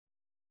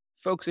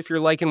Folks, if you're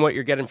liking what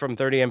you're getting from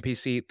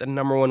 30MPC, the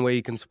number one way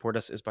you can support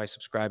us is by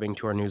subscribing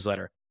to our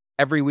newsletter.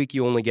 Every week,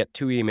 you only get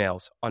 2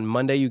 emails. On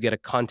Monday, you get a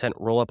content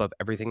roll-up of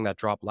everything that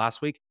dropped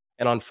last week.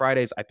 And on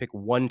Fridays, I pick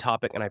one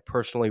topic and I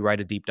personally write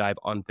a deep dive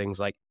on things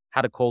like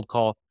how to cold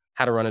call,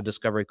 how to run a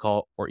discovery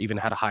call, or even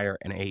how to hire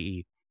an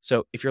AE.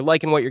 So if you're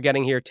liking what you're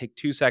getting here, take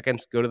 2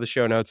 seconds, go to the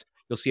show notes.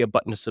 You'll see a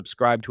button to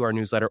subscribe to our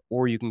newsletter,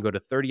 or you can go to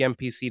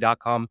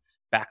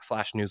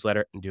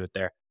 30mpc.com/newsletter and do it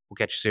there. We'll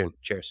catch you soon.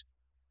 Cheers.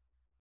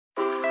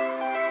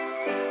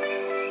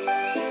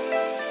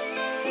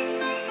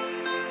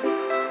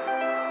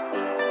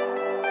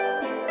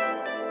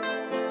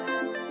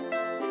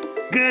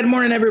 Good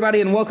morning, everybody,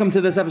 and welcome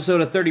to this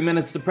episode of 30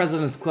 Minutes, the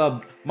President's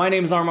Club. My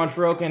name is Armand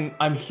Farrokh, and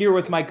I'm here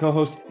with my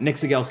co-host, Nick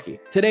Cegelski.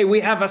 Today, we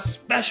have a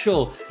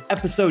special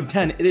episode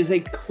 10. It is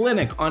a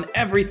clinic on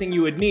everything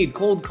you would need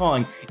cold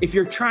calling. If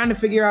you're trying to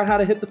figure out how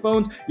to hit the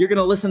phones, you're going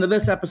to listen to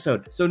this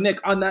episode. So, Nick,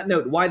 on that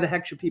note, why the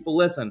heck should people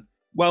listen?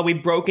 Well,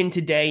 we've broken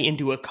today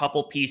into a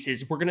couple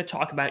pieces. We're going to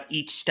talk about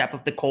each step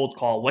of the cold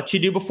call, what you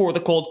do before the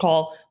cold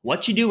call,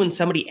 what you do when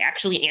somebody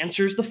actually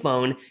answers the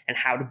phone, and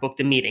how to book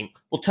the meeting.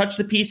 We'll touch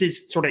the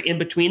pieces sort of in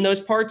between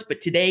those parts,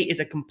 but today is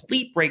a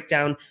complete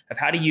breakdown of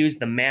how to use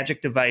the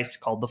magic device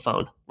called the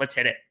phone. Let's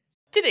hit it.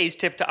 Today's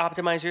tip to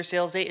optimize your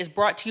sales day is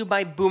brought to you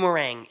by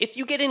Boomerang. If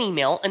you get an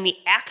email and the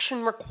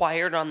action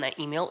required on that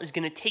email is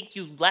going to take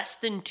you less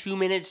than 2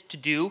 minutes to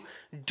do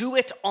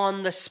it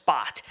on the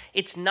spot.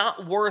 It's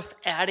not worth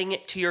adding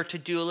it to your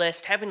to-do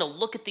list, having to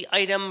look at the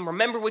item,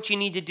 remember what you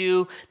need to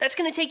do. That's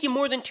going to take you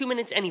more than 2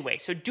 minutes anyway,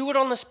 so do it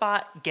on the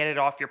spot, get it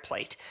off your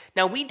plate.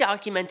 Now, we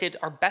documented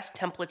our best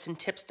templates and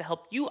tips to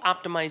help you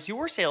optimize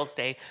your sales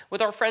day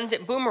with our friends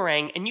at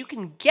Boomerang, and you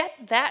can get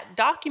that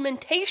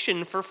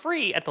documentation for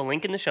free at the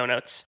link in the show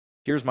notes.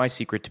 Here's my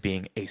secret to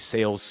being a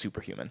sales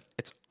superhuman.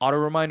 It's auto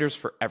reminders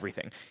for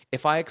everything.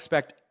 If I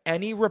expect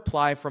any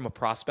reply from a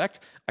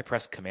prospect, I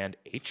press Command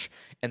H,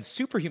 and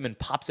Superhuman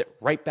pops it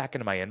right back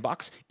into my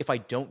inbox if I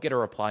don't get a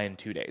reply in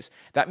 2 days.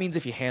 That means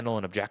if you handle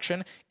an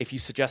objection, if you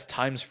suggest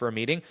times for a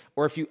meeting,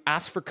 or if you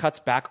ask for cuts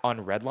back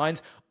on red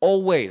lines,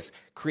 always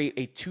create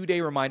a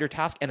 2-day reminder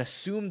task and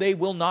assume they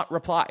will not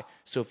reply.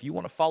 So if you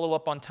want to follow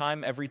up on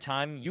time every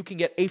time, you can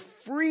get a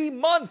free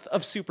month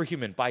of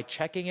Superhuman by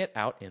checking it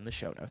out in the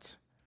show notes.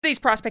 Today's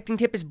prospecting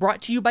tip is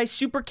brought to you by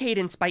Super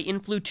Cadence by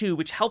Influ2,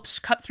 which helps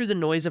cut through the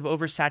noise of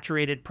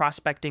oversaturated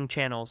prospecting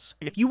channels.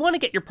 And if you want to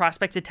get your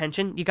prospects'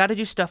 attention, you got to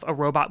do stuff a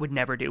robot would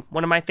never do.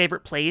 One of my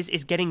favorite plays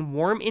is getting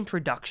warm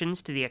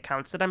introductions to the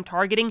accounts that I'm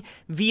targeting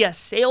via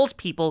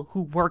salespeople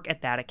who work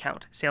at that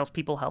account.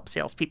 Salespeople help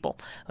salespeople.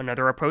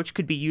 Another approach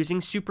could be using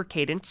Super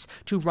Cadence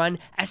to run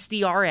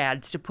SDR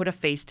ads to put a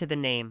face to the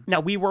name. Now,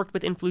 we worked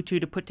with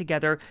Influ2 to put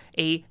together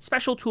a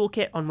special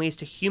toolkit on ways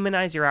to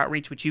humanize your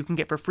outreach, which you can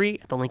get for free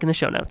at the link in the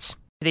show notes.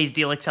 Today's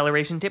deal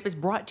acceleration tip is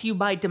brought to you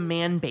by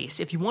Demandbase.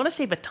 If you want to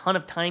save a ton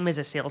of time as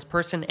a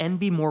salesperson and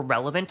be more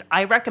relevant,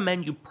 I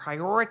recommend you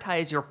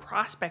prioritize your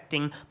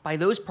prospecting by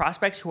those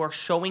prospects who are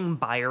showing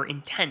buyer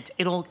intent.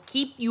 It'll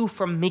keep you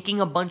from making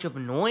a bunch of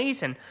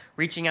noise and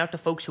reaching out to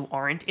folks who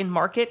aren't in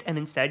market, and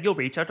instead you'll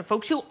reach out to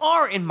folks who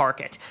are in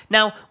market.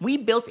 Now, we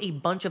built a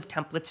bunch of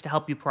templates to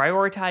help you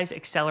prioritize,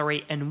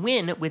 accelerate, and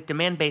win with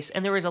Demandbase,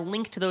 and there is a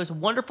link to those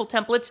wonderful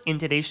templates in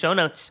today's show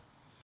notes.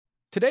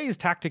 Today's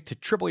tactic to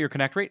triple your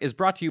connect rate is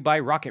brought to you by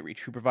RocketReach,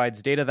 who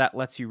provides data that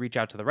lets you reach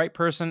out to the right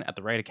person at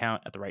the right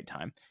account at the right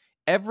time.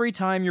 Every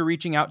time you're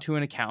reaching out to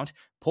an account,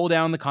 pull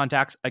down the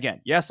contacts.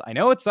 Again, yes, I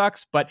know it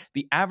sucks, but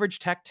the average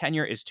tech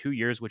tenure is 2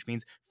 years, which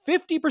means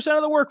 50%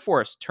 of the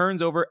workforce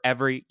turns over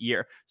every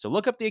year. So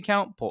look up the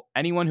account, pull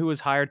anyone who was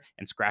hired,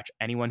 and scratch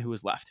anyone who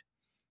was left.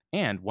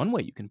 And one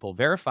way you can pull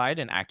verified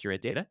and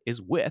accurate data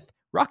is with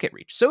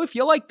RocketReach. So if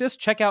you like this,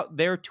 check out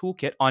their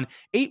toolkit on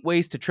 8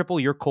 ways to triple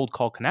your cold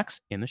call connects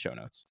in the show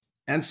notes.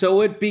 And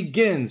so it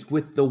begins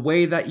with the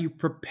way that you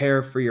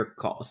prepare for your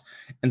calls.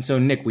 And so,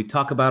 Nick, we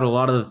talk about a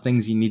lot of the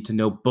things you need to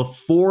know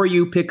before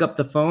you pick up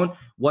the phone.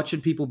 What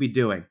should people be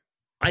doing?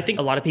 I think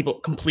a lot of people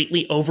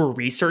completely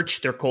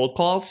over-research their cold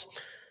calls.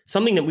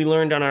 Something that we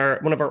learned on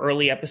one of our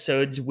early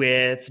episodes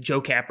with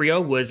Joe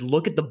Caprio was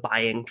look at the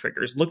buying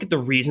triggers, look at the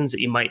reasons that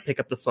you might pick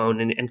up the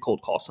phone and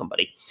cold call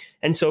somebody.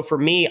 And so for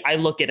me, I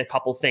look at a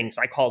couple things.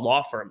 I call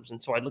law firms.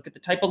 And so I look at the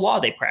type of law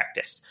they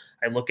practice.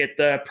 I look at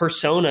the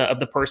persona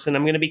of the person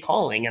I'm going to be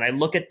calling. And I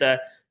look at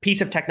the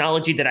piece of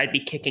technology that I'd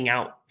be kicking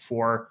out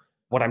for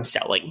what I'm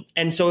selling.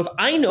 And so if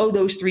I know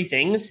those 3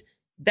 things,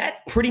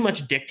 that pretty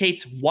much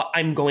dictates what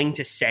I'm going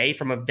to say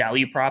from a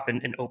value prop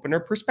and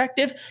opener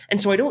perspective. And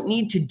so I don't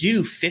need to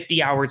do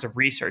 50 hours of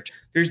research.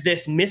 There's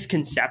this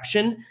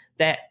misconception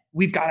that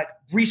we've got to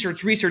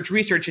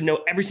research and know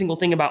every single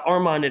thing about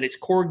Armand and his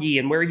corgi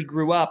and where he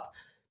grew up.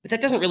 But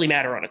that doesn't really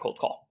matter on a cold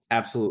call.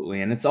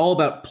 Absolutely. And it's all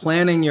about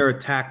planning your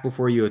attack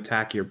before you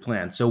attack your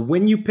plan. So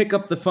when you pick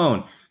up the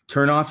phone,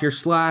 turn off your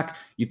Slack,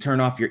 you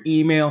turn off your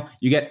email,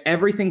 you get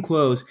everything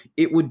closed.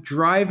 It would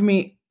drive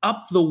me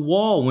up the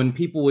wall when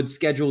people would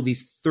schedule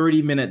these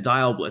 30-minute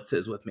dial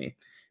blitzes with me,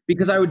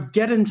 because I would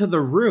get into the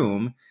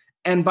room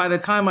And by the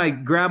time I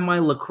grab my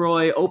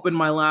LaCroix, open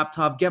my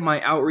laptop, get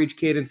my outreach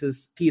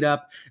cadences teed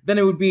up, then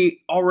it would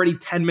be already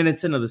 10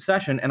 minutes into the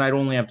session and I'd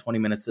only have 20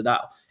 minutes to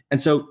dial.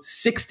 And so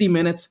 60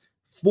 minutes,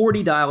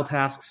 40 dial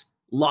tasks,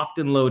 locked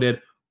and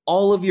loaded,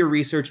 all of your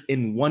research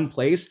in one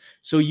place.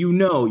 So you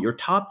know your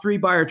top 3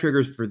 buyer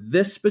triggers for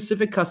this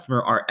specific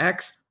customer are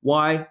X,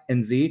 Y,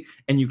 and Z,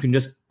 and you can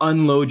just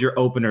unload your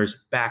openers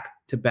back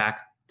to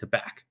back to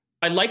back.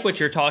 I like what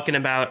you're talking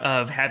about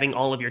of having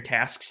all of your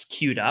tasks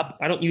queued up.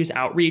 I don't use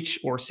Outreach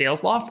or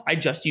SalesLoft. I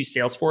just use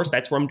Salesforce.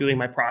 That's where I'm doing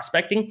my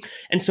prospecting.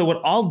 And so what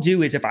I'll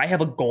do is if I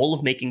have a goal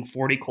of making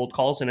 40 cold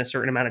calls in a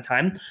certain amount of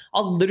time,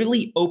 I'll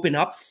literally open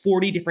up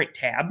 40 different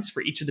tabs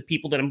for each of the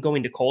people that I'm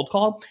going to cold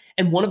call.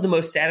 And one of the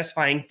most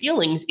satisfying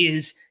feelings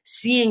is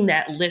seeing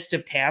that list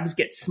of tabs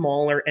get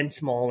smaller and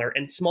smaller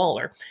and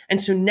smaller.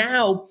 And so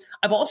now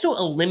I've also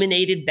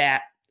eliminated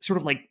that sort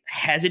of like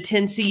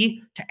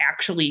hesitancy to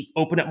actually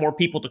open up more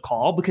people to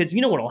call, because you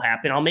know what'll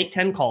happen. I'll make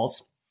 10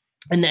 calls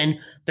and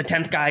then the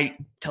 10th guy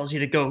tells you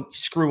to go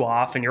screw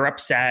off and you're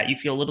upset. You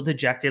feel a little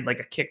dejected, like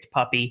a kicked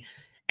puppy.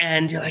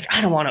 And you're like,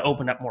 I don't want to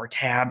open up more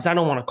tabs. I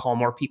don't want to call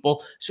more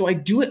people. So I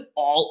do it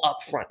all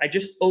up front. I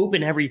just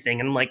open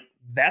everything. And I'm like,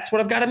 that's what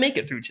I've got to make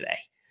it through today.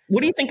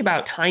 What do you think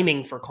about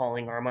timing for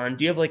calling, Armand?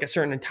 Do you have like a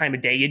certain time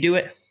of day you do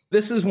it?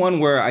 This is one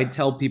where I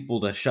tell people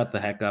to shut the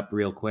heck up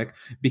real quick,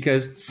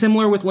 because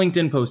similar with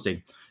LinkedIn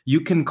posting,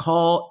 you can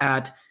call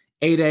at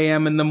 8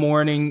 a.m. in the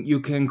morning, you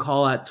can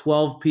call at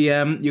 12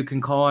 p.m., you can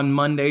call on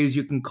Mondays,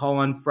 you can call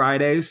on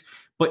Fridays,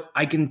 but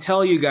I can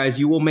tell you guys,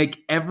 you will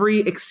make every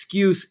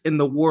excuse in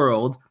the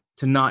world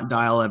to not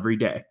dial every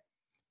day.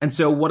 And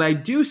so what I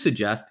do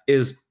suggest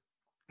is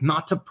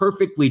not to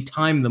perfectly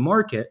time the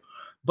market,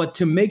 but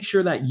to make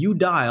sure that you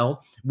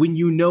dial when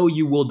you know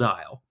you will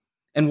dial.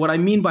 And what I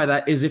mean by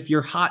that is if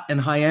you're hot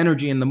and high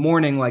energy in the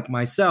morning like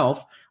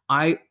myself,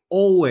 I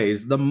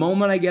always, the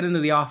moment I get into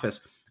the office,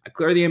 I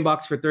clear the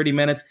inbox for 30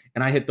 minutes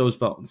and I hit those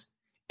phones.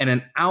 And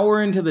an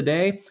hour into the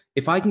day,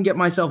 if I can get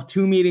myself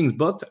 2 meetings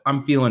booked,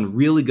 I'm feeling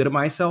really good at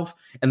myself.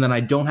 And then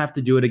I don't have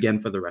to do it again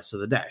for the rest of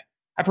the day.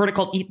 I've heard it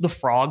called eat the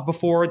frog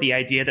before. The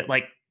idea that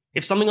like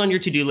if something on your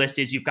to-do list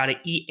is you've got to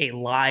eat a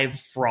live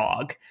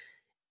frog,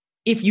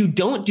 if you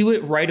don't do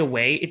it right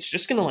away, it's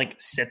just going to like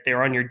sit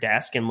there on your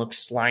desk and look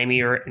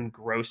slimier and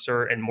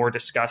grosser and more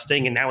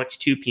disgusting. And now it's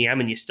 2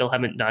 p.m. and you still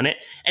haven't done it.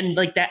 And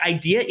like that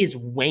idea is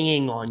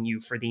weighing on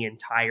you for the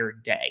entire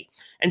day.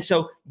 And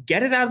so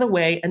get it out of the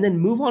way and then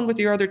move on with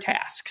your other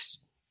tasks.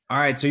 All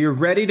right, so you're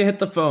ready to hit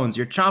the phones.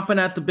 You're chomping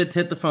at the bit to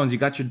hit the phones. You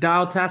got your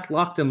dial task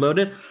locked and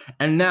loaded.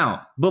 And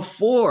now,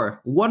 before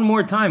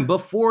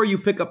you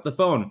pick up the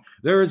phone,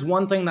 there is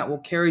one thing that will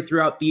carry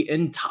throughout the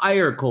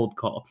entire cold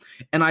call.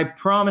 And I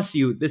promise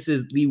you, this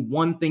is the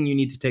one thing you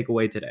need to take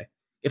away today.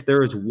 If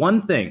there is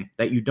one thing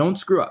that you don't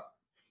screw up,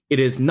 it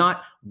is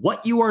not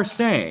what you are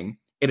saying,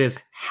 it is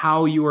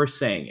how you are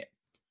saying it.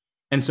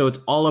 And so it's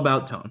all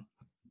about tone.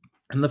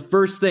 And the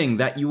first thing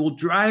that you will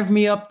drive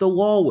me up the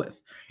wall with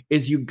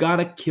is you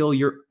gotta kill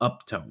your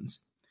uptones.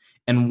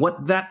 And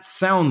what that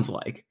sounds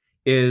like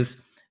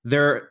is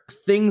there are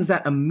things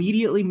that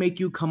immediately make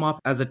you come off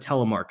as a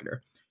telemarketer.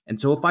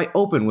 And so if I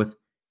open with,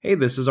 hey,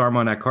 this is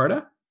Armand at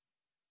Carta,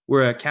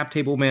 we're a cap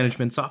table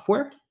management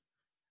software,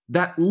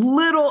 that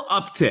little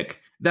uptick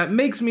that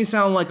makes me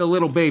sound like a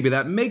little baby,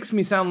 that makes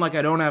me sound like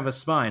I don't have a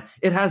spine,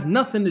 it has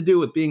nothing to do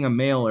with being a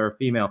male or a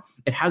female.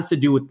 It has to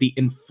do with the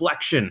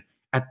inflection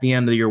at the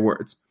end of your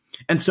words.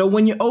 And so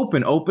when you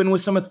open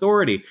with some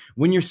authority.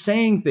 When you're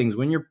saying things,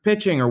 when you're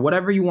pitching or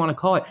whatever you want to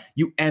call it,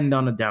 you end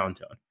on a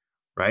downtone,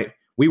 right?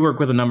 We work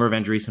with a number of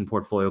Andreessen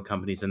portfolio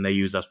companies and they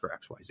use us for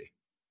XYZ.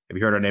 Have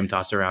you heard our name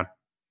tossed around?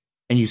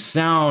 And you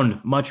sound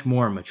much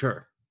more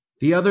mature.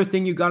 The other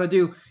thing you got to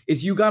do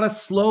is you got to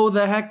slow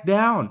the heck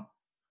down.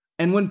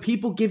 And when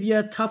people give you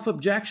a tough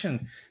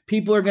objection,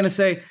 people are going to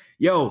say,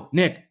 yo,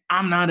 Nick,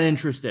 I'm not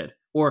interested.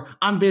 Or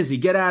I'm busy,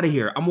 get out of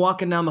here. I'm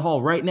walking down the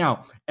hall right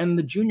now. And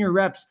the junior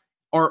reps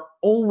are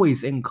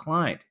always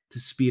inclined to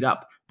speed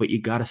up, but you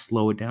got to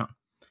slow it down.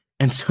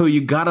 And so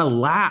you got to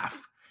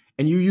laugh.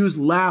 And you use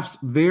laughs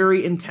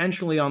very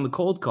intentionally on the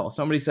cold call.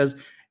 Somebody says,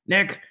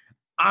 Nick,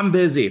 I'm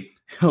busy.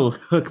 Oh,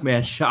 look,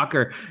 man,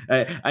 shocker.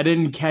 I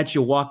didn't catch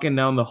you walking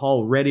down the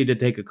hall ready to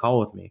take a call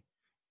with me.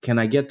 Can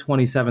I get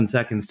 27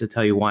 seconds to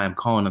tell you why I'm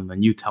calling them?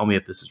 And you tell me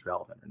if this is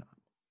relevant or not.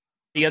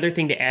 The other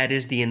thing to add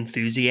is the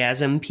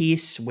enthusiasm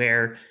piece,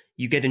 where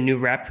you get a new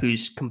rep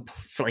who's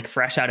like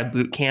fresh out of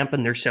boot camp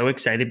and they're so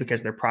excited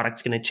because their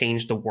product's going to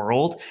change the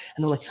world.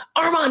 And they're like,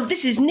 Armand,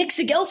 this is Nick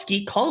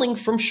Cegelski calling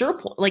from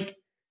SharePoint. Like,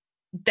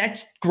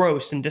 that's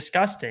gross and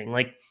disgusting.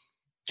 Like,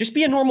 just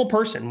be a normal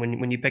person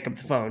when you pick up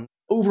the phone.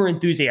 Over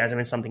enthusiasm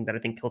is something that I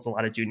think kills a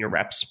lot of junior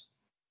reps.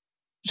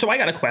 So I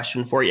got a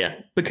question for you,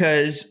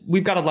 because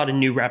we've got a lot of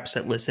new reps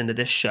that listen to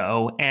this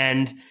show,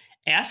 and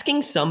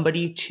asking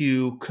somebody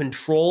to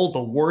control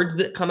the words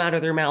that come out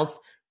of their mouth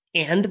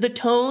and the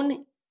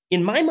tone,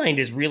 in my mind,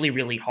 is really,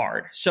 really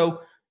hard. So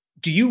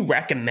do you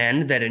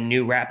recommend that a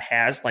new rep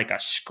has like a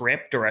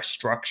script or a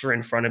structure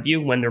in front of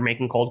you when they're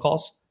making cold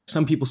calls?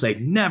 Some people say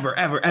never,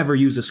 ever, ever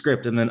use a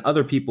script. And then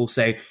other people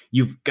say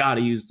you've got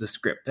to use the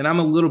script. And I'm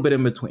a little bit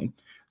in between.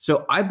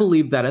 So I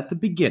believe that at the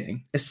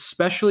beginning,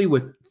 especially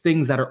with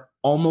things that are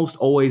almost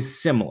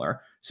always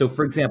similar. So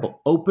for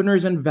example,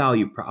 openers and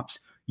value props,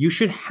 you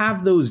should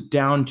have those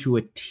down to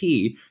a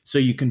T so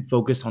you can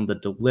focus on the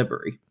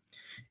delivery.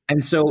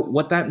 And so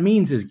what that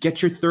means is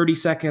get your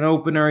 30-second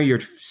opener, your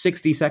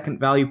 60-second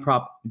value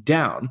prop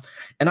down.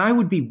 And I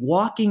would be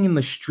walking in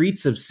the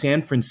streets of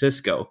San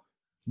Francisco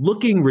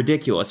looking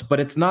ridiculous, but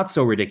it's not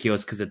so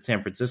ridiculous because it's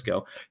San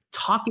Francisco,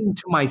 talking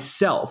to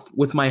myself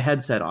with my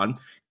headset on,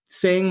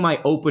 saying my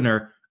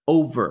opener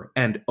over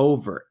and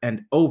over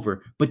and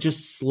over, but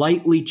just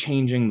slightly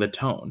changing the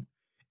tone.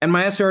 And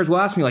my SDRs will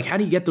ask me, like, how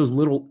do you get those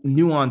little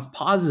nuanced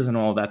pauses and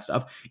all of that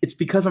stuff? It's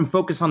because I'm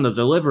focused on the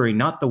delivery,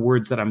 not the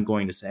words that I'm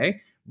going to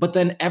say. But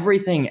then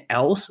everything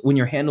else, when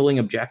you're handling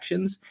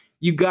objections,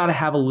 you got to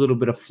have a little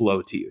bit of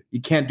flow to you.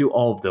 You can't do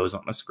all of those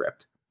on a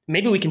script.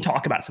 Maybe we can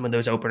talk about some of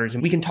those openers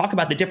and we can talk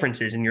about the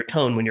differences in your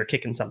tone when you're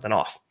kicking something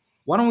off.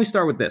 Why don't we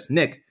start with this?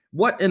 Nick,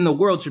 what in the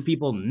world should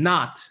people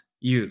not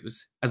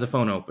use as a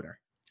phone opener?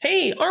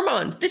 Hey,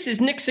 Armand, this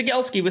is Nick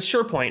Cegelski with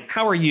SurePoint.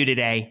 How are you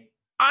today?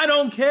 I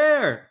don't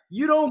care.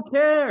 You don't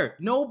care.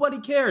 Nobody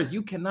cares.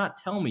 You cannot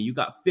tell me you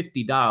got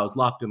 50 dials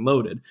locked and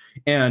loaded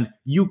and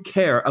you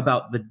care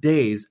about the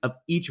days of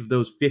each of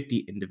those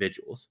 50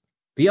 individuals.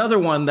 The other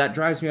one that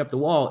drives me up the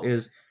wall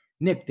is,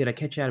 Nick, did I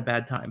catch you at a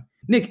bad time?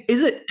 Nick,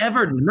 is it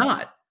ever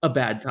not a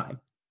bad time?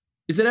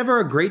 Is it ever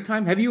a great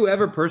time? Have you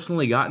ever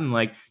personally gotten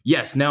like,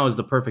 yes, now is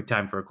the perfect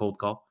time for a cold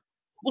call?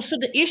 Well, so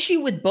the issue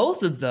with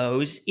both of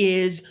those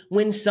is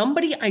when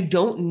somebody I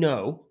don't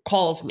know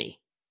calls me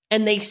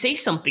and they say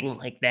something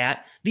like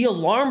that, the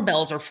alarm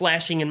bells are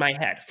flashing in my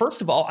head.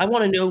 First of all, I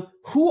want to know,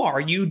 who are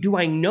you? Do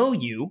I know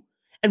you?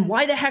 And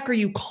why the heck are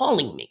you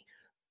calling me?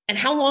 And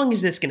how long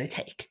is this going to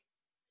take?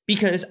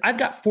 Because I've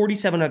got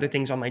 47 other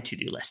things on my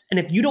to-do list. And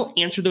if you don't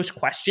answer those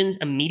questions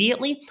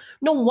immediately,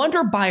 no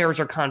wonder buyers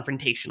are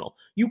confrontational.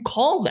 You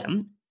call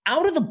them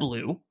out of the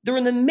blue, they're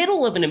in the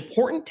middle of an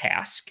important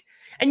task,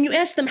 and you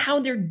ask them how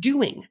they're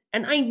doing.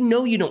 And I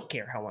know you don't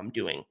care how I'm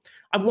doing.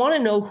 I want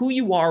to know who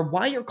you are,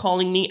 why you're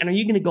calling me, and are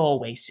you going to go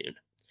away soon?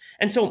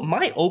 And so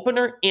my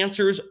opener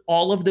answers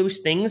all of those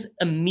things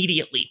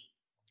immediately.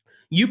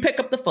 You pick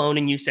up the phone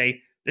and you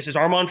say, this is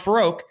Armand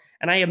Farrokh.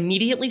 And I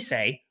immediately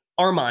say,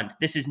 Armand,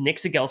 this is Nick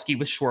Cegelski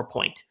with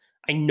SurePoint.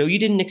 I know you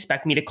didn't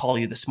expect me to call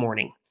you this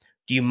morning.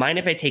 Do you mind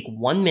if I take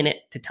 1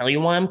 minute to tell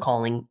you why I'm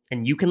calling,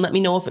 and you can let me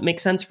know if it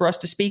makes sense for us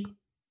to speak?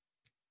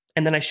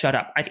 And then I shut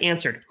up. I've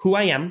answered who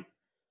I am,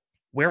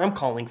 where I'm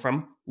calling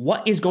from,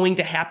 what is going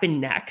to happen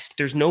next.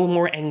 There's no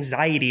more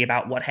anxiety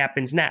about what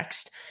happens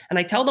next. And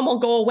I tell them I'll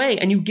go away,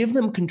 and you give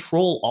them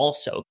control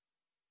also.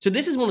 So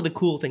this is one of the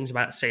cool things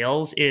about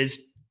sales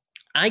is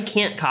I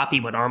can't copy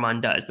what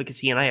Armand does because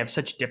he and I have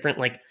such different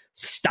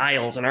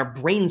styles and our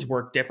brains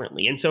work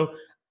differently. And so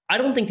I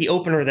don't think the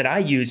opener that I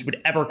use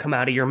would ever come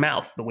out of your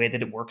mouth the way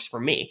that it works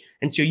for me.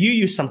 And so you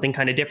use something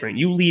kind of different.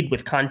 You lead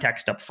with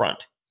context up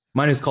front.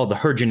 Mine is called the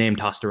heard your name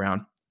tossed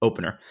around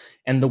opener.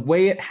 And the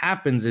way it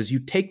happens is you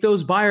take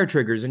those buyer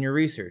triggers in your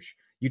research.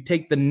 You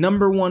take the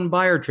number one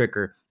buyer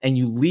trigger and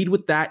you lead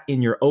with that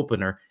in your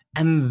opener.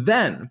 And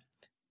then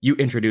you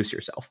introduce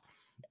yourself.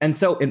 And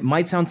so it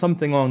might sound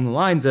something along the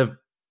lines of,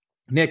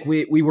 Nick,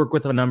 we work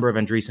with a number of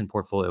Andreessen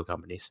portfolio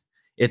companies.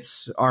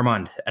 It's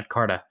Armand at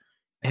Carta.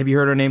 Have you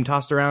heard our name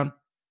tossed around?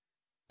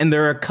 And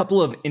there are a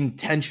couple of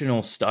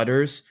intentional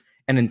stutters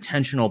and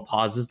intentional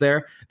pauses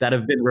there that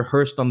have been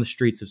rehearsed on the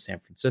streets of San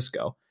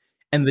Francisco.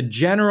 And the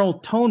general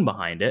tone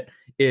behind it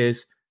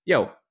is,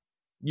 yo,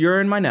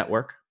 you're in my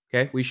network.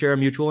 Okay. We share a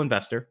mutual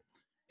investor.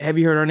 Have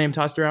you heard our name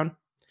tossed around?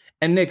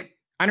 And Nick,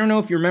 I don't know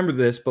if you remember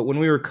this, but when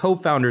we were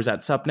co-founders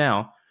at Sup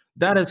Now,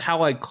 that is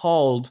how I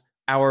called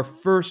our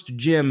first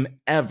gym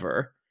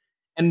ever.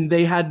 And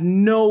they had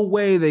no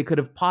way they could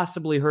have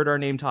possibly heard our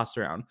name tossed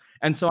around.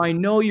 And so I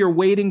know you're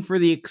waiting for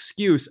the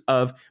excuse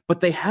of,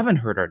 but they haven't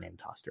heard our name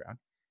tossed around.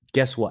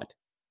 Guess what?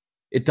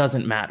 It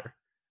doesn't matter.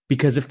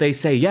 Because if they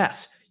say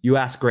yes, you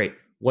ask, great,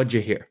 what'd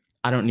you hear?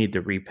 I don't need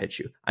to repitch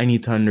you. I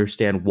need to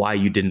understand why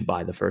you didn't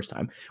buy the first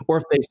time. Or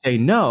if they say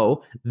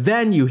no,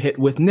 then you hit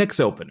with Nick's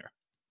opener.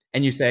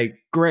 And you say,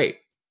 great.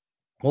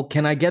 Well,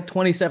 can I get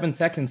 27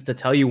 seconds to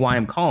tell you why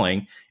I'm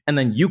calling? And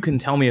then you can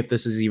tell me if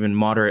this is even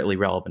moderately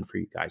relevant for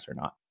you guys or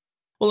not.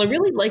 Well, I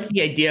really like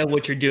the idea of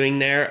what you're doing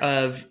there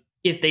of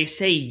if they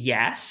say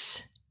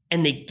yes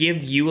and they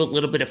give you a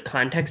little bit of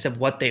context of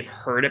what they've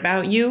heard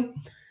about you.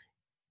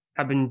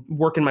 I've been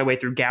working my way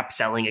through Gap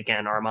Selling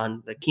again,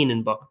 Armand, the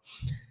Keenan book.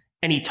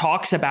 And he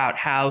talks about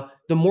how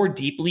the more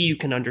deeply you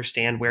can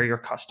understand where your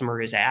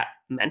customer is at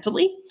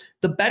mentally,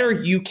 the better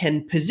you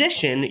can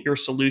position your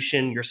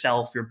solution,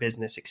 yourself, your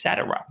business,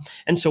 etc.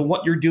 And so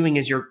what you're doing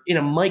is you're in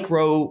a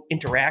micro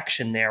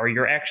interaction there, or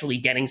you're actually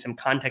getting some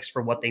context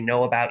for what they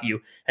know about you.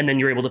 And then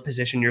you're able to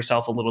position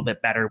yourself a little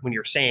bit better when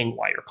you're saying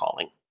why you're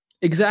calling.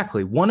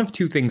 Exactly. One of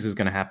two things is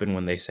going to happen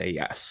when they say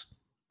yes.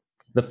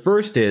 The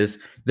first is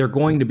they're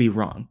going to be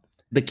wrong.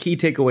 The key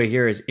takeaway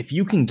here is if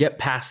you can get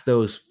past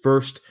those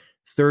first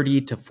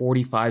 30 to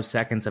 45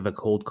 seconds of a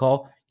cold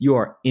call, you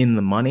are in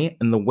the money.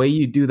 And the way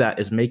you do that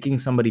is making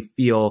somebody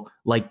feel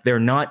like they're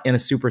not in a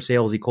super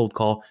salesy cold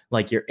call,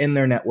 like you're in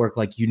their network,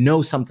 like you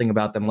know something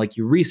about them, like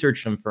you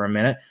researched them for a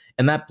minute.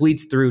 And that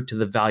bleeds through to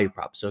the value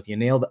prop. So if you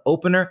nail the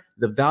opener,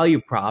 the value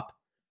prop,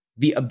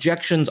 the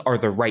objections are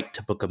the right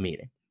to book a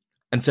meeting.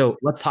 And so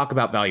let's talk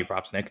about value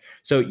props, Nick.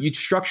 So you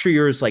structure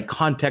yours like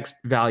context,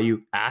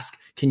 value, ask.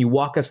 Can you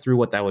walk us through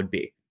what that would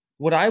be?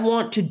 What I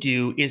want to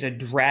do is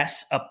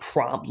address a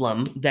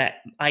problem that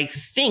I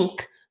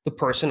think the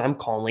person I'm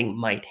calling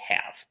might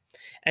have.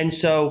 And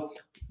so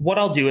what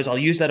I'll do is I'll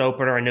use that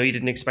opener. I know you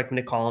didn't expect me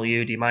to call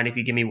you. Do you mind if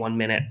you give me 1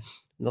 minute?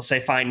 And they'll say,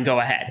 fine, go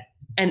ahead.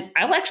 And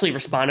I'll actually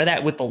respond to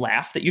that with the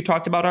laugh that you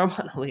talked about,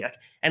 Armand.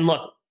 And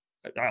look,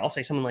 I'll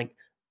say something like,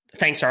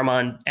 thanks,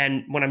 Armand.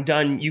 And when I'm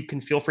done, you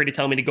can feel free to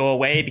tell me to go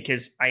away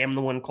because I am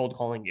the one cold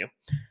calling you.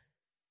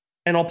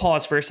 And I'll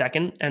pause for a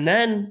second. And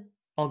then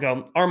I'll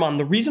go, Armand,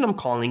 the reason I'm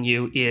calling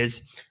you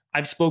is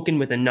I've spoken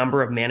with a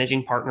number of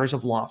managing partners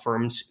of law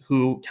firms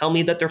who tell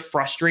me that they're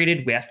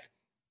frustrated with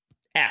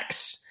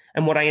X.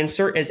 And what I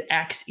insert as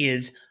X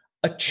is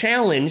a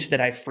challenge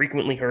that I've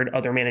frequently heard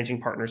other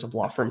managing partners of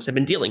law firms have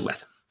been dealing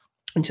with.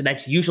 And so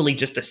that's usually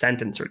just a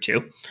sentence or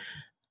two.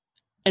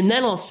 And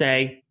then I'll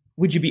say,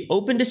 would you be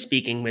open to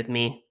speaking with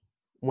me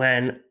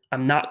when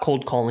I'm not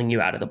cold calling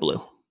you out of the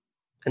blue?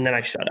 And then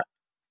I shut up.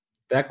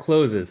 That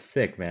close is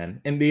sick, man.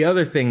 And the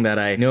other thing that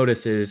I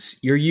notice is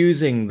you're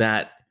using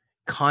that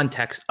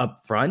context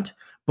up front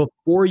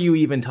before you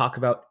even talk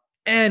about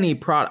any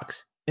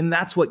products. And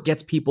that's what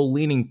gets people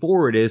leaning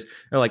forward is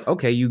they're like,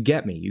 okay, you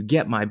get me. You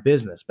get my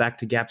business. Back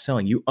to gap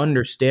selling. You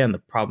understand the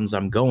problems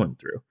I'm going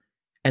through.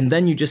 And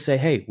then you just say,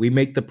 hey, we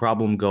make the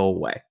problem go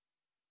away.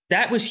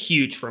 That was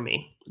huge for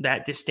me,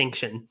 that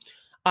distinction.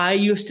 I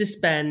used to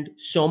spend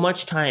so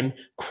much time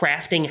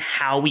crafting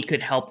how we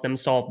could help them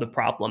solve the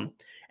problem.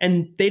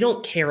 And they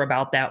don't care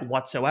about that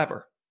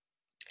whatsoever.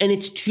 And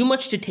it's too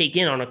much to take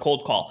in on a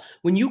cold call.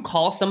 When you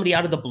call somebody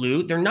out of the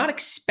blue, they're not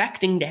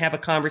expecting to have a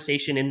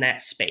conversation in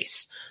that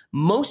space.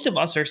 Most of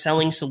us are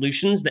selling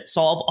solutions that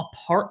solve a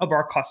part of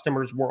our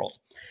customer's world.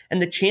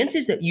 And the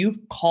chances that you've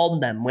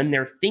called them when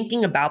they're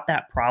thinking about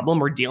that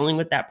problem or dealing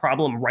with that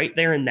problem right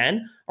there and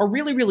then are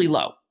really, really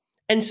low.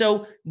 And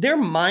so their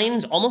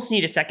minds almost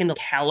need a second to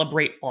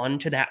calibrate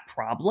onto that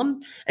problem.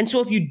 And so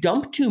if you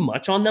dump too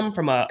much on them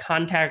from a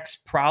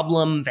context,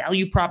 problem,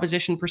 value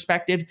proposition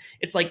perspective,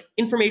 it's like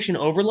information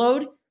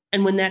overload.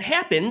 And when that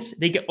happens,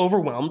 they get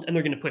overwhelmed and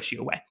they're going to push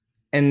you away.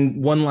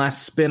 And one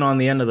last spin on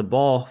the end of the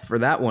ball for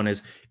that one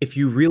is if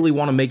you really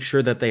want to make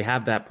sure that they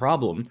have that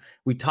problem,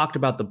 we talked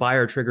about the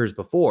buyer triggers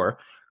before.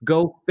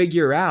 Go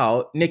figure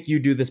out, Nick, you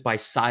do this by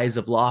size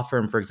of law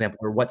firm, for example,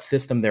 or what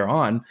system they're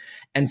on.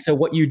 And so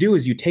what you do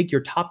is you take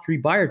your top 3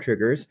 buyer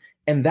triggers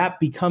and that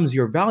becomes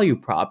your value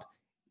prop,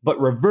 but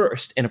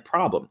reversed in a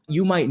problem.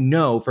 You might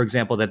know, for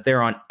example, that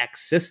they're on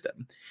X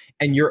system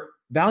and your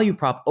value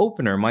prop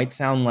opener might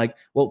sound like,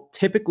 well,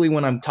 typically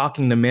when I'm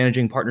talking to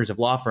managing partners of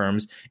law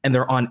firms and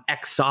they're on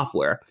X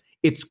software,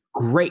 it's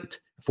great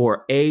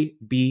for A,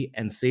 B,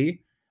 and C.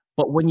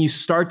 But when you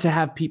start to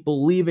have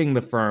people leaving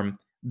the firm,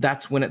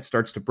 that's when it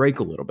starts to break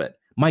a little bit.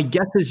 My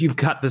guess is you've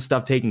got this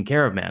stuff taken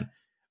care of, man.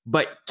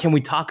 But can we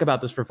talk about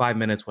this for 5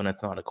 minutes when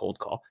it's not a cold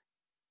call?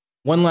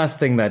 One last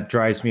thing that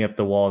drives me up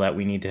the wall that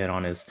we need to hit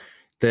on is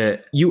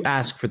that you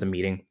ask for the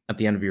meeting at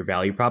the end of your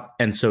value prop,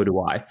 and so do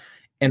I.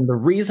 And the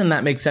reason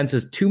that makes sense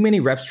is too many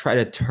reps try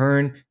to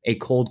turn a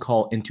cold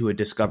call into a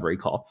discovery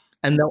call.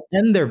 And they'll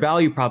end their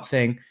value prop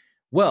saying,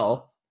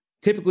 well,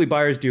 typically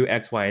buyers do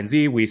X, Y, and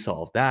Z. We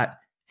solve that.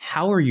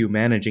 How are you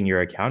managing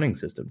your accounting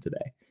system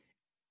today?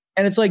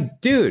 And it's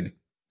like, dude,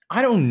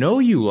 I don't know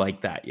you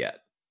like that yet.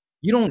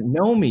 You don't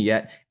know me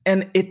yet.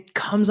 And it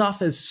comes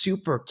off as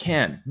super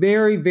canned.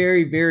 Very,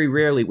 very, very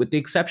rarely, with the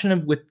exception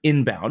of with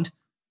inbound,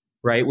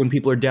 right? When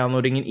people are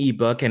downloading an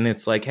ebook and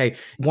it's like, hey,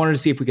 wanted to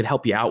see if we could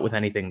help you out with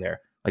anything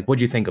there. Like,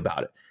 what'd you think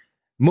about it?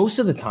 Most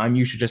of the time,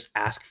 you should just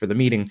ask for the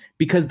meeting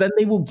because then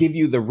they will give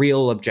you the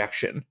real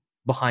objection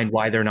behind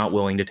why they're not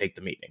willing to take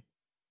the meeting.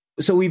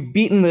 So we've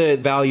beaten the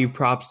value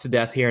props to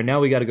death here. Now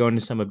we got to go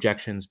into some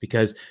objections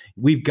because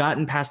we've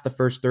gotten past the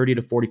first 30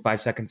 to 45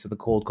 seconds of the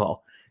cold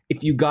call.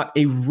 If you got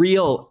a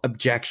real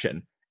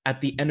objection at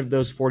the end of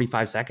those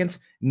 45 seconds,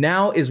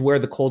 now is where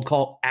the cold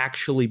call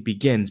actually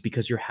begins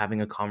because you're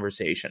having a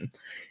conversation.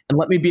 And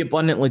let me be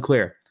abundantly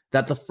clear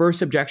that the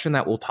first objection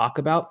that we'll talk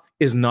about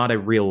is not a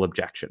real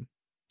objection.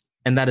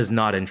 And that is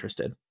not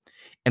interested.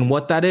 And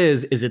what that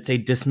is it's a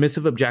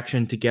dismissive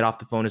objection to get off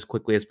the phone as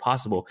quickly as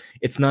possible.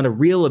 It's not a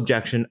real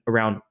objection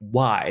around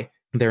why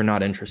they're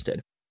not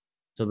interested.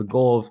 So the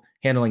goal of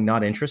handling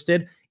not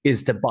interested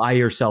is to buy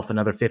yourself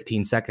another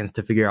 15 seconds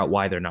to figure out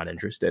why they're not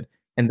interested.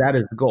 And that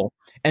is the goal.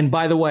 And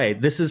by the way,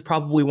 this is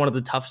probably one of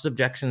the toughest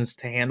objections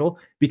to handle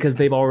because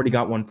they've already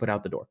got one foot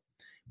out the door.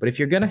 But if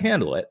you're going to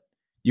handle it,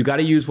 you got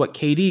to use what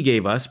KD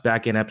gave us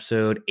back in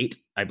episode 8,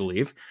 I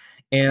believe.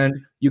 And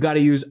you got to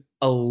use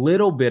a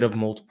little bit of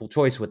multiple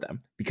choice with them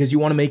because you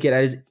want to make it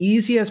as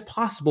easy as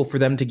possible for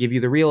them to give you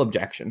the real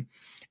objection.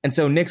 And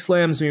so Nick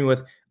slams me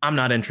with, I'm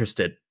not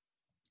interested.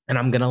 And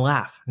I'm going to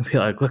laugh and be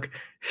like, look,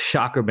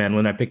 shocker, man,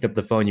 when I picked up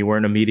the phone, you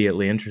weren't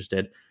immediately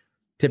interested.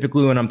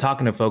 Typically, when I'm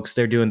talking to folks,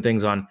 they're doing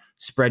things on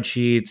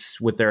spreadsheets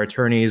with their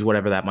attorneys,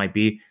 whatever that might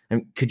be.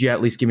 And could you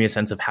at least give me a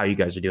sense of how you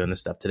guys are doing this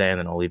stuff today? And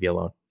then I'll leave you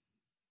alone.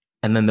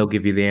 And then they'll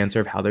give you the answer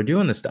of how they're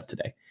doing this stuff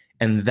today.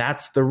 And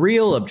that's the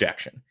real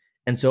objection.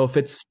 And so if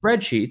it's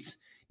spreadsheets,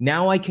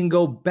 now I can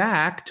go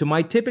back to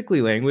my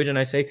typically language and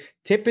I say,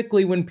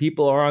 typically when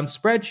people are on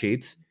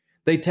spreadsheets,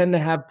 they tend to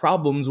have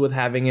problems with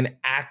having an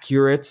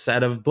accurate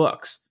set of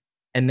books.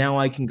 And now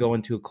I can go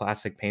into a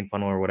classic pain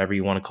funnel or whatever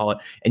you want to call it.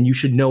 And you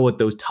should know what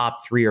those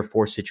top 3 or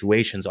 4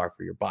 situations are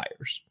for your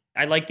buyers.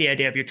 I like the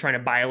idea of you're trying to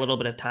buy a little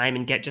bit of time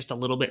and get just a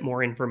little bit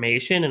more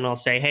information. And I'll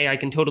say, hey, I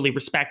can totally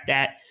respect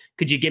that.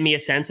 Could you give me a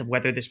sense of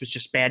whether this was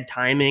just bad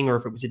timing or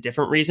if it was a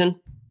different reason?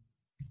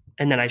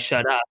 And then I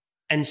shut up.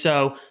 And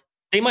so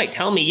they might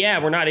tell me,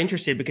 yeah, we're not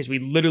interested because we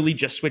literally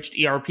just switched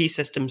ERP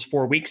systems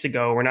 4 weeks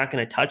ago. We're not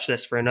going to touch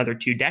this for another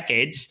 2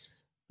 decades.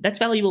 That's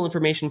valuable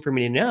information for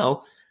me to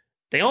know.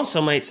 They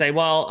also might say,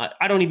 well,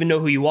 I don't even know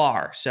who you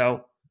are.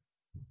 So,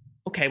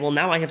 okay, well,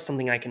 now I have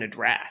something I can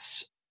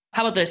address.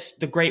 How about this?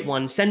 The great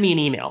one, send me an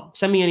email.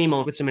 Send me an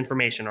email with some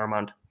information,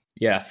 Armand.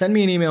 Yeah, send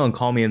me an email and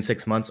call me in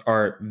 6 months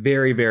are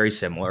very, very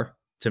similar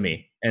to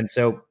me. And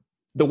so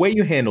the way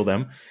you handle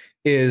them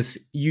is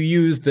you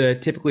use the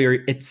typically,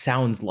 or it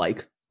sounds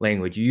like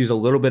language. You use a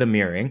little bit of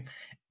mirroring.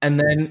 And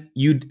then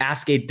you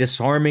ask a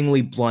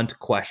disarmingly blunt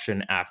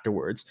question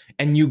afterwards.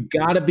 And you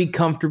got to be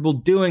comfortable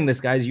doing this,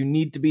 guys. You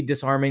need to be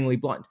disarmingly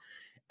blunt.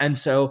 And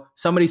so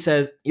somebody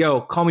says,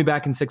 yo, call me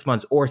back in 6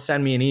 months or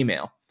send me an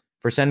email.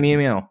 Send me an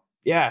email.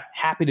 Yeah,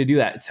 happy to do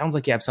that. It sounds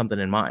like you have something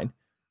in mind,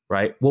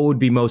 right? What would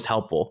be most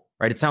helpful,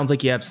 right? It sounds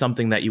like you have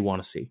something that you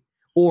want to see.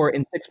 Or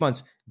in 6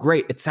 months,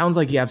 great. It sounds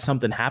like you have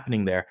something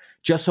happening there.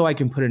 Just so I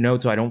can put a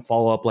note so I don't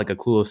follow up like a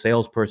clueless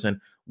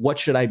salesperson. What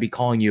should I be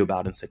calling you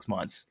about in 6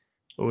 months?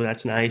 Oh,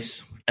 that's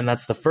nice. And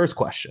that's the first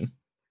question.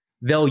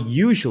 They'll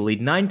usually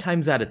 9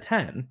 times out of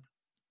 10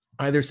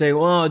 either say,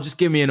 well, just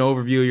give me an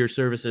overview of your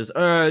services.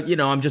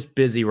 I'm just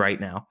busy right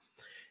now.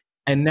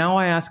 And now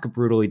I ask a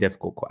brutally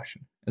difficult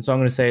question. And so I'm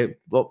going to say,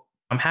 well,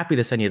 I'm happy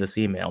to send you this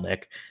email,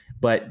 Nick,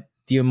 but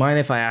do you mind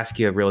if I ask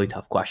you a really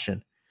tough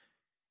question?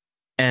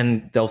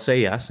 And they'll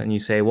say yes. And you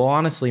say, well,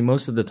 honestly,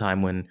 most of the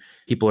time when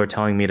people are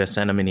telling me to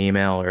send them an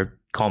email or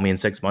call me in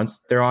 6 months,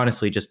 they're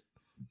honestly just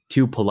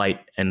too polite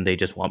and they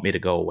just want me to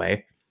go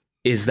away.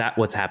 Is that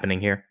what's happening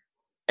here?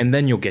 And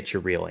then you'll get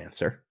your real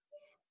answer.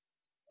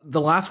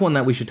 The last one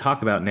that we should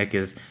talk about, Nick,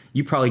 is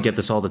you probably get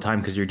this all the time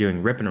because you're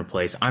doing rip and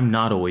replace. I'm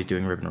not always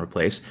doing rip and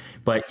replace,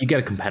 but you get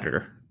a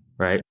competitor,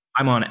 right?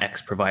 I'm on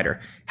X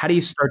provider. How do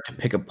you start to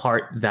pick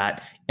apart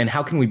that? And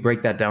how can we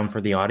break that down for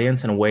the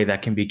audience in a way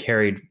that can be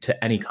carried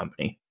to any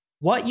company?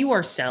 What you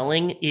are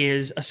selling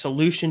is a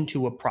solution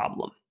to a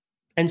problem.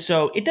 And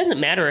so it doesn't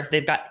matter if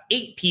they've got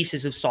 8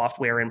 pieces of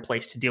software in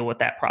place to deal with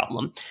that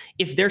problem.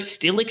 If they're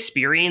still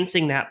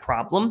experiencing that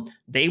problem,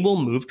 they will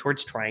move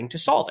towards trying to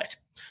solve it.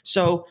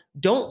 So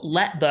don't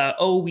let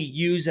we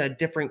use a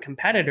different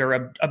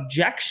competitor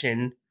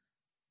objection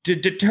to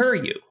deter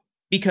you.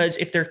 Because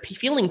if they're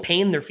feeling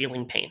pain, they're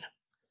feeling pain.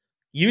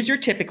 Use your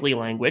typically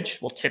language.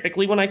 Well,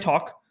 typically when I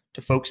talk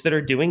to folks that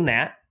are doing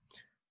that,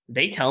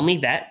 they tell me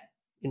that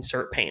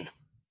insert pain.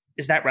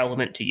 Is that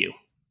relevant to you?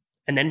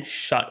 And then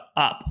shut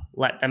up.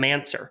 Let them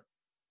answer.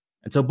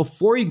 And so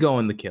before you go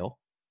in the kill,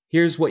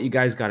 here's what you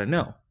guys got to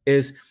know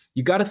is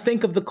you got to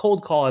think of the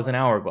cold call as an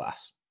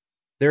hourglass.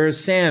 There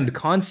is sand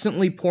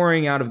constantly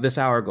pouring out of this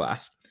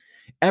hourglass.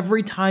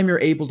 Every time you're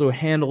able to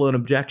handle an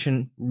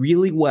objection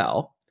really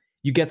well,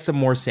 you get some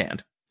more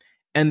sand.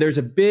 And there's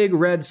a big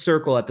red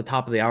circle at the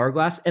top of the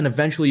hourglass. And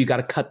eventually you got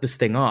to cut this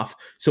thing off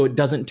so it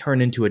doesn't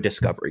turn into a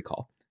discovery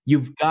call.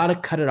 You've got to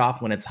cut it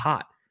off when it's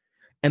hot.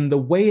 And the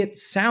way it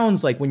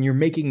sounds like when you're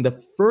making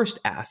the first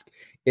ask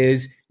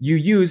is you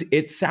use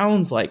it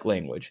sounds like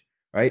language,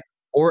 right?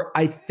 Or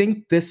I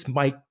think this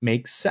might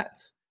make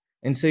sense.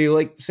 And so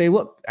you say,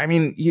 look, I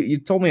mean, you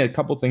told me a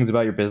couple things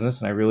about your business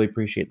and I really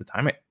appreciate the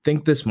time. I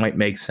think this might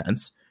make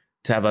sense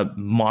to have a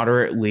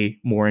moderately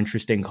more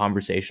interesting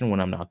conversation when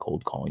I'm not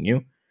cold calling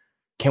you.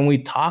 Can we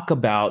talk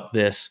about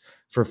this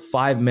for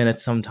 5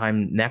 minutes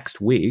sometime next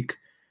week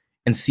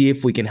and see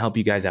if we can help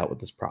you guys out with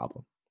this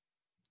problem?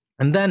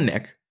 And then,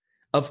 Nick,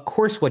 of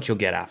course, what you'll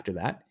get after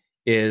that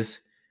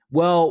is,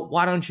 well,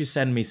 why don't you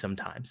send me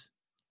sometimes,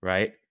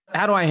 right?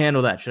 How do I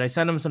handle that? Should I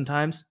send them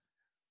sometimes?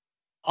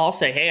 I'll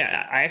say, hey,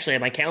 I actually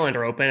have my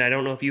calendar open. I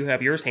don't know if you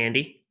have yours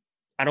handy.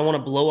 I don't want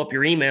to blow up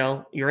your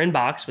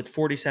inbox with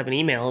 47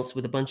 emails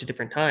with a bunch of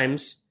different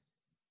times.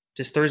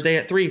 Does Thursday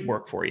at 3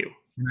 work for you?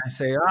 And I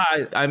say,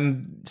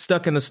 I'm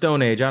stuck in the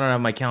Stone Age. I don't have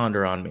my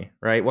calendar on me,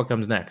 right? What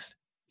comes next?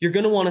 You're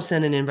going to want to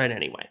send an invite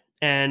anyway.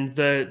 And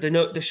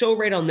the show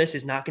rate on this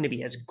is not going to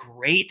be as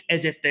great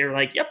as if they're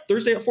like, yep,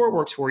 Thursday at 4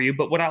 works for you.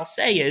 But what I'll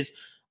say is,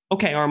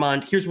 okay,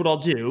 Armand, here's what I'll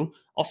do.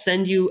 I'll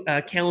send you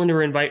a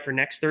calendar invite for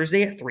next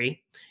Thursday at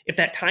 3. If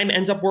that time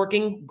ends up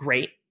working,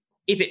 great.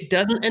 If it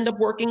doesn't end up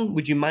working,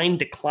 would you mind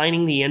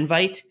declining the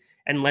invite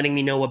and letting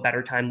me know a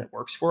better time that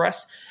works for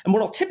us. And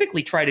what I'll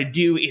typically try to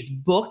do is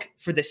book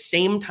for the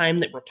same time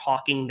that we're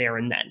talking there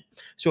and then.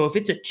 So if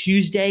it's a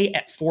Tuesday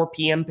at 4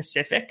 p.m.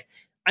 Pacific,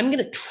 I'm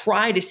going to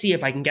try to see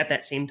if I can get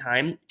that same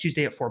time,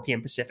 Tuesday at 4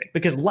 p.m. Pacific,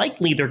 because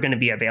likely they're going to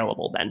be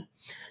available then.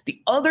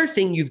 The other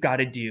thing you've got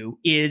to do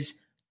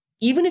is,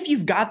 even if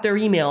you've got their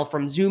email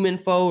from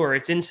ZoomInfo or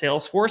it's in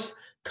Salesforce,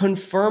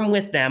 confirm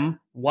with them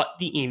what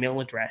the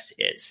email address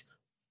is.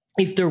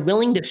 If they're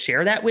willing to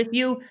share that with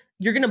you,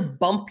 you're going to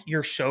bump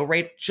your show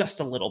rate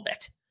just a little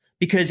bit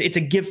because it's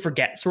a give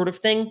forget sort of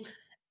thing.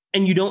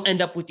 And you don't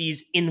end up with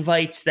these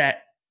invites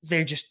that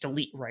they just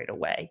delete right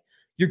away.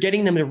 You're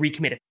getting them to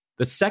recommit.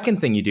 The second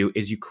thing you do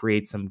is you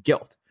create some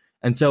guilt.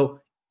 And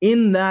so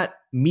in that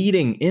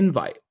meeting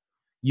invite,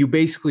 you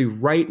basically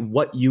write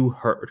what you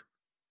heard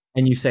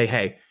and you say,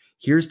 hey,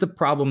 here's the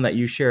problem that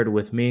you shared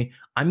with me.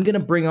 I'm going to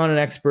bring on an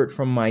expert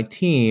from my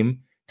team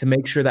to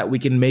make sure that we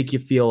can make you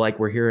feel like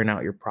we're hearing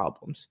out your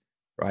problems,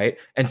 right?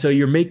 And so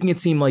you're making it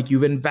seem like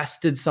you've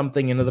invested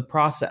something into the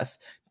process.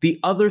 The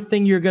other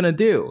thing you're going to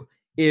do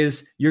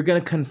is you're going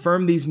to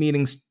confirm these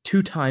meetings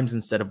 2 times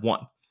instead of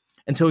 1.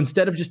 And so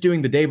instead of just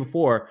doing the day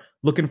before,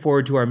 looking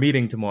forward to our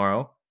meeting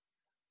tomorrow,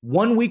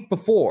 1 week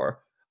before,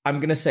 I'm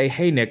going to say,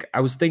 hey, Nick,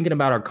 I was thinking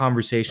about our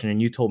conversation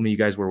and you told me you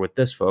guys were with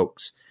this,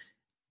 folks.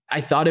 I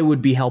thought it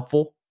would be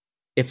helpful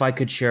if I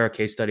could share a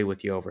case study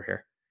with you over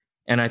here.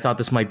 And I thought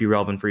this might be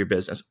relevant for your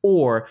business.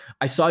 Or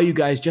I saw you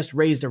guys just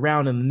raised a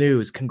round in the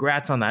news.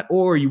 Congrats on that.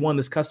 Or you won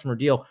this customer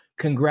deal.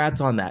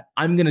 Congrats on that.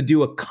 I'm going to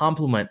do a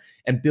compliment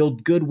and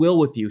build goodwill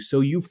with you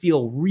so you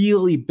feel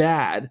really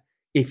bad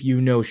if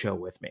you no-show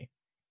with me.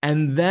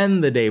 And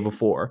then the day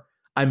before,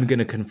 I'm going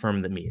to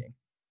confirm the meeting.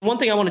 One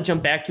thing I want to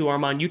jump back to,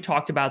 Armand, you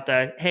talked about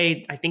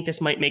hey, I think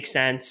this might make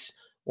sense,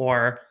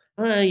 or,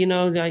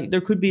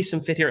 there could be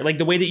some fit here. Like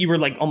the way that you were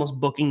like almost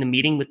booking the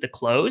meeting with the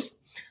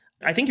close.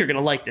 I think you're going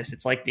to like this.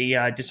 It's like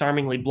the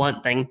disarmingly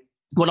blunt thing.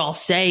 What I'll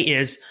say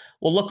is,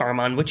 well, look,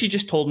 Armand, what you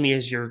just told me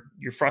is you're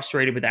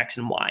frustrated with X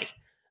and Y.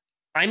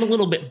 I'm a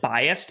little bit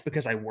biased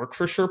because I work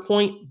for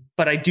SurePoint,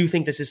 but I do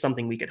think this is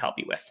something we could help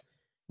you with.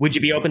 Would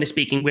you be open to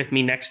speaking with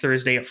me next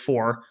Thursday at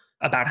 4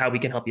 about how we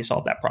can help you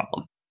solve that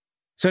problem?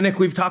 So, Nick,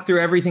 we've talked through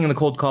everything in the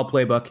cold call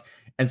playbook.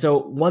 And so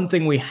one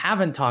thing we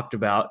haven't talked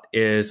about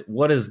is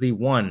what is the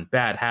one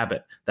bad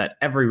habit that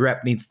every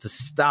rep needs to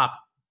stop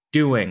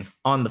doing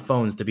on the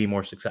phones to be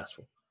more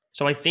successful?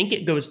 So I think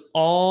it goes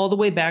all the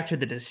way back to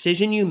the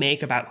decision you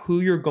make about who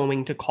you're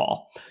going to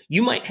call.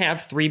 You might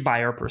have 3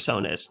 buyer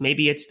personas.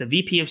 Maybe it's the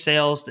VP of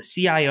sales, the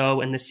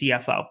CIO, and the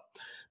CFO.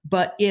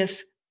 But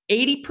if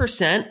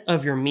 80%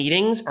 of your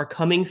meetings are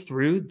coming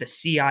through the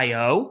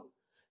CIO,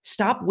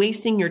 stop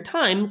wasting your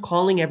time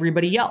calling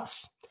everybody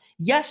else.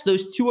 Yes,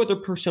 those 2 other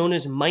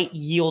personas might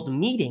yield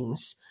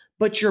meetings,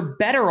 but you're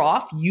better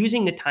off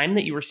using the time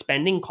that you were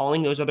spending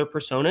calling those other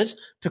personas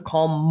to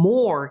call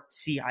more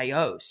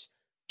CIOs.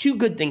 2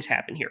 good things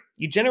happen here.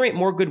 You generate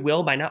more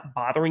goodwill by not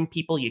bothering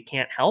people you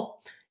can't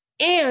help,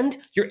 and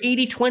you're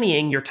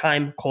 80-20ing your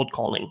time cold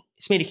calling.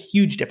 It's made a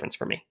huge difference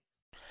for me.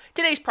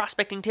 Today's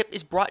prospecting tip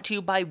is brought to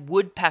you by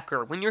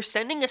Woodpecker. When you're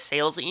sending a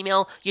sales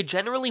email, you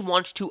generally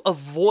want to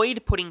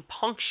avoid putting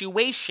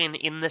punctuation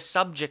in the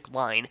subject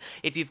line.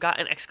 If you've got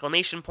an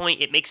exclamation point,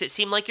 it makes it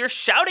seem like you're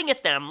shouting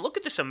at them, look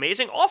at this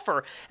amazing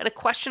offer, and a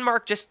question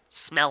mark just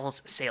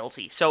smells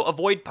salesy, so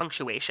avoid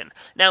punctuation.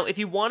 Now, if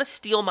you want to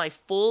steal my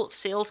full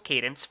sales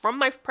cadence from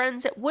my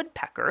friends at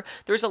Woodpecker,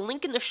 there's a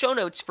link in the show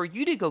notes for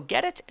you to go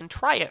get it and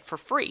try it for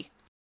free.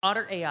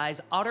 Otter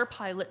AI's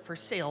Autopilot for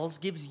Sales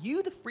gives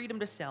you the freedom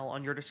to sell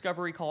on your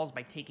discovery calls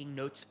by taking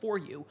notes for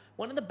you.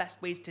 One of the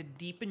best ways to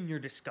deepen your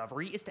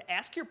discovery is to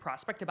ask your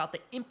prospect about the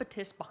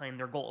impetus behind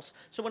their goals.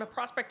 So when a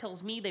prospect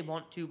tells me they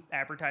want to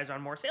advertise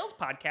on more sales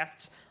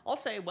podcasts, I'll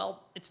say,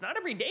 well, it's not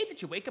every day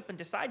that you wake up and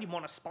decide you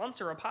want to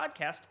sponsor a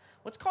podcast.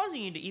 What's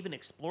causing you to even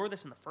explore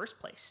this in the first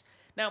place?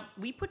 Now,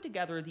 we put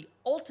together the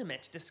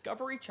ultimate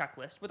discovery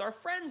checklist with our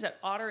friends at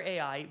Otter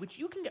AI, which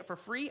you can get for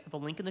free at the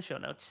link in the show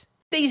notes.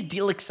 Today's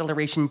deal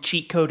acceleration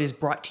cheat code is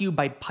brought to you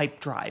by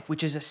Pipedrive,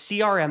 which is a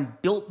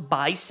CRM built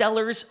by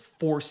sellers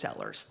for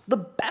sellers. The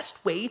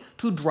best way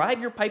to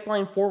drive your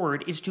pipeline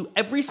forward is to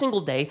every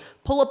single day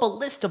pull up a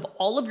list of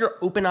all of your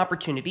open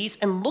opportunities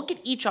and look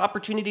at each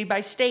opportunity by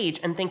stage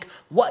and think,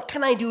 what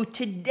can I do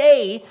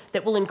today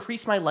that will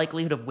increase my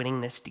likelihood of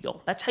winning this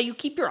deal? That's how you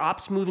keep your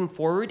ops moving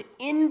forward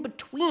in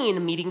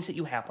between meetings that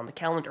you have on the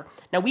calendar.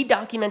 Now, we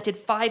documented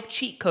 5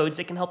 cheat codes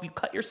that can help you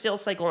cut your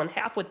sales cycle in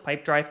half with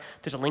Pipedrive.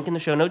 There's a link in the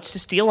show notes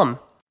to steal them.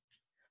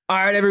 All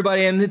right,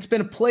 everybody, and it's been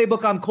a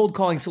playbook on cold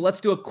calling, so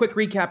let's do a quick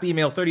recap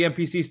email, 30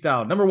 MPC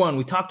style. Number 1,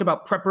 we talked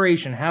about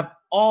preparation. Have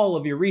all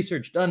of your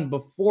research done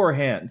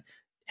beforehand.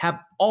 Have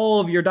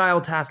all of your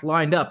dial tasks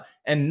lined up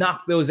and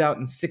knock those out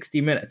in 60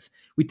 minutes.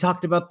 We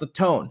talked about the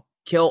tone.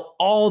 Kill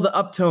all the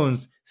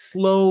uptones.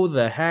 Slow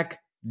the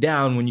heck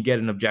down when you get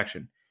an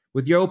objection.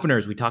 With your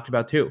openers, we talked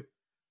about 2.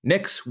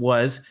 Nick's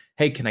was,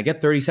 hey, can I get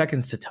 30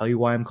 seconds to tell you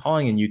why I'm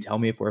calling and you tell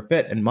me if we're a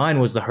fit? And mine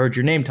was the heard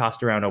your name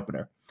tossed around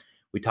opener.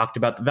 We talked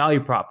about the value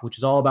prop, which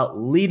is all about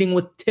leading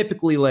with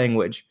typically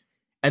language.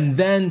 and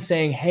then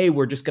saying, hey,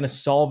 we're just going to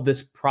solve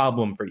this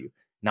problem for you,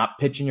 not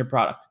pitching your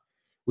product.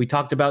 We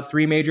talked about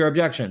 3 major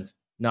objections.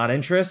 Not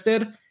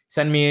interested?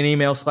 Send me an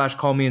email /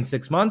 call me in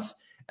 6 months.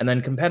 And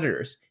then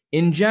competitors.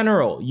 In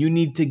general, you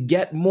need to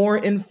get more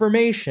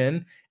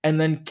information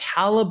and then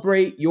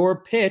calibrate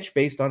your pitch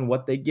based on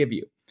what they give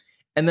you.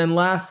 And then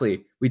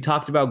lastly, we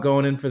talked about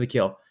going in for the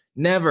kill.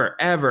 Never,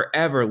 ever,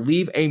 ever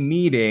leave a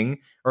meeting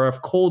or a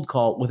cold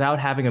call without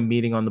having a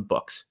meeting on the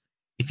books.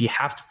 If you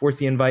have to force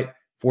the invite,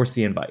 force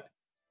the invite.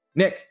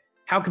 Nick,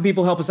 how can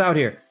people help us out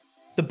here?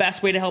 The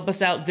best way to help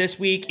us out this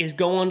week is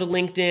go onto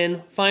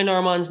LinkedIn, find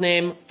Armand's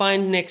name,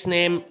 find Nick's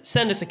name,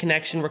 send us a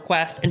connection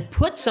request, and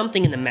put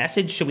something in the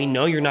message so we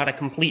know you're not a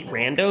complete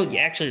rando. You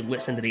actually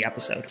listen to the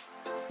episode.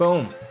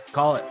 Boom.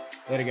 Call it.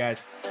 Later,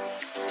 guys.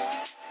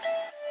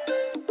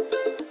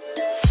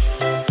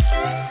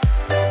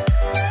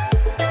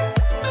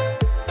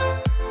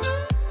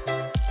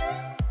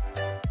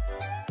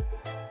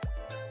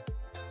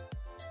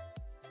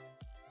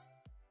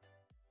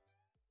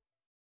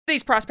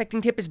 Today's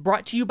prospecting tip is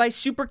brought to you by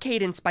Super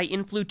Cadence by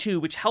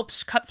Influ2, which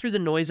helps cut through the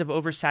noise of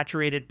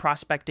oversaturated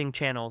prospecting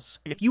channels.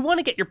 If you want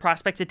to get your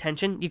prospects'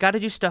 attention, you got to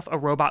do stuff a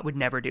robot would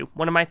never do.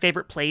 One of my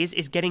favorite plays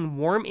is getting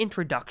warm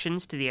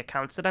introductions to the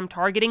accounts that I'm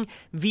targeting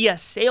via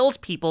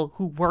salespeople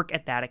who work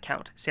at that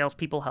account.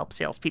 Salespeople help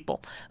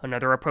salespeople.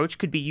 Another approach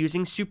could be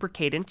using Super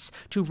Cadence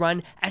to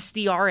run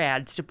SDR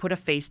ads to put a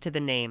face to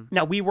the name.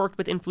 Now, we worked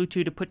with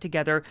Influ2 to put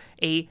together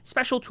a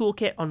special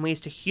toolkit on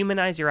ways to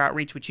humanize your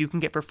outreach, which you can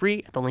get for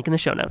free at the link in the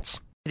show notes.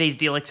 Today's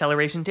deal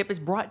acceleration tip is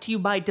brought to you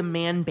by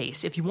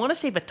Demandbase. If you want to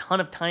save a ton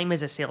of time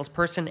as a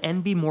salesperson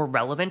and be more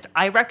relevant,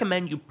 I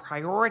recommend you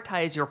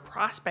prioritize your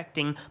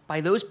prospecting by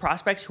those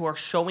prospects who are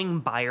showing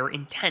buyer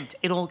intent.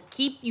 It'll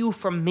keep you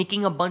from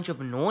making a bunch of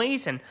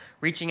noise and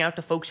reaching out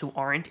to folks who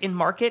aren't in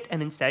market,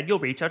 and instead you'll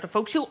reach out to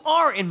folks who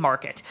are in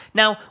market.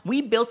 Now,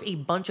 we built a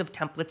bunch of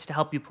templates to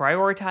help you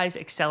prioritize,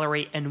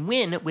 accelerate, and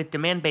win with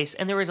Demandbase,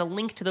 and there is a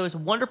link to those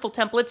wonderful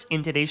templates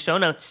in today's show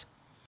notes.